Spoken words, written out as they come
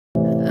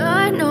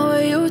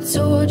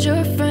told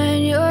your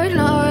friend you're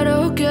not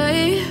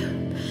okay,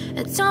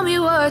 and tell me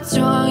what's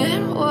wrong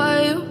and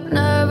why you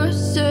never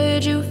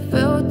said you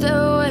felt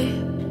that way.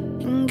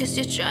 And guess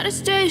you're trying to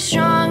stay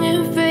strong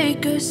and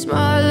fake a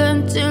smile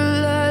until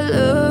I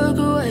look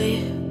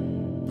away.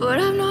 But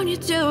I've known you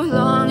too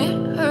long,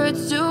 it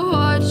hurts to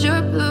watch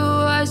your blue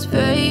eyes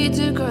fade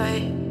to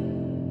gray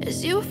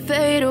as you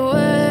fade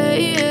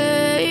away,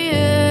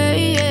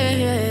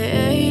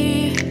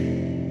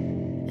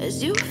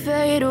 as you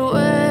fade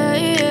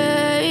away.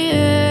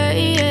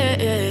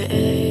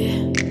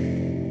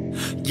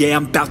 Yeah,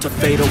 I'm about to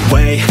fade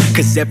away,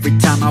 cause every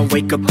time I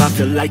wake up I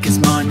feel like it's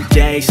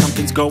Monday.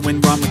 Something's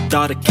going wrong with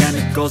all the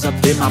chemicals up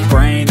in my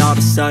brain. All of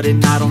a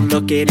sudden I don't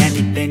look at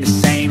anything the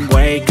same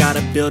way.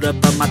 Gotta build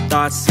up of my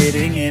thoughts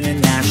sitting in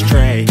an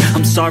ashtray.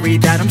 I'm sorry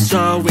that I'm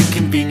so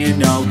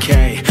inconvenient,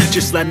 okay.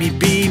 Just let me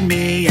be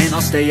me and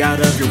I'll stay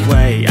out of your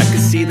way. I can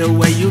see the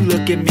way you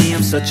look at me,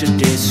 I'm such a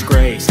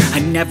disgrace. I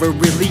never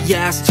really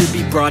asked to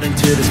be brought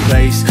into this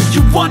place.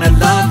 You wanna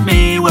love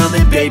me? Well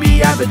then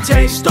baby I have a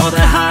taste. All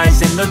the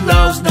highs and the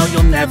lows, no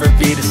you'll never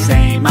be the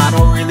same. I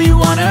don't really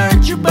wanna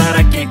hurt you but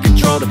I can't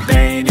control the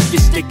pain. If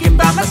you're sticking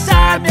by my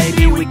side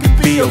maybe we could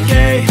be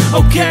okay.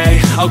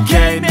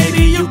 Okay,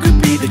 maybe you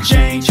could be the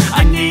change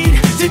I need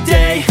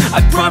today.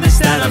 I promise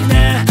that I've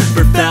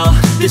never felt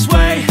this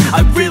way.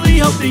 I really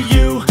hope that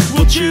you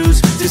will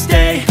choose to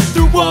stay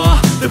through all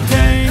the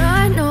pain.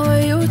 I know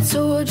you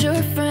told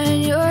your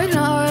friend you're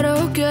not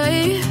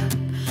okay,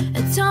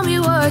 and tell me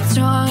what's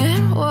wrong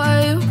and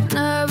why you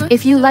never.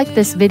 If you like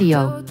this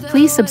video,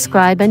 please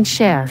subscribe and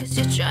share.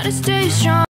 You're trying to stay strong.